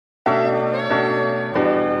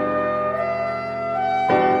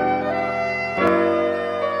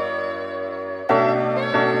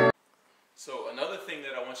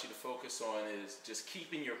want you to focus on is just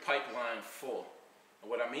keeping your pipeline full. And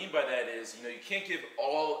what I mean by that is, you can't give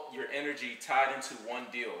all your energy tied into one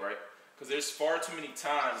deal, right? Because there's far too many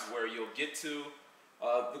times where you'll get to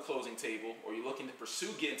the closing table, or you're looking to pursue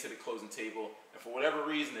getting to the closing table, and for whatever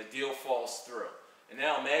reason, the deal falls through. And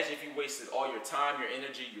now imagine if you wasted all your time, your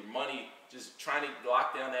energy, your money, just trying to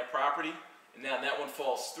lock down that property, and now that one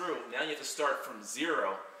falls through. Now you have to start from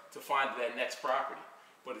zero to find that next property.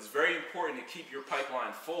 But it's very important to keep your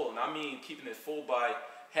pipeline full, and I mean keeping it full by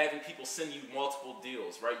having people send you multiple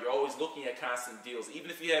deals, right? You're always looking at constant deals.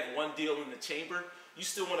 Even if you have one deal in the chamber, you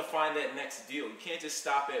still want to find that next deal. You can't just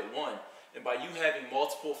stop at one. And by you having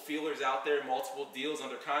multiple feelers out there, multiple deals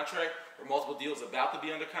under contract, or multiple deals about to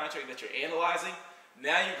be under contract that you're analyzing,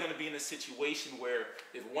 now you're going to be in a situation where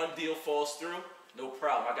if one deal falls through, no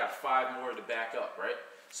problem. I got 5 more to back up, right?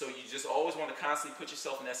 So you just always want to constantly put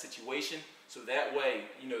yourself in that situation. So that way,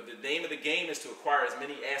 the name of the game is to acquire as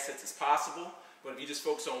many assets as possible. But if you just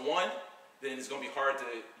focus on one, then it's going to be hard to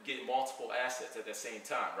get multiple assets at the same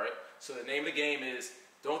time, right? So the name of the game is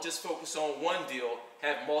don't just focus on one deal,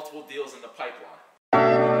 have multiple deals in the pipeline.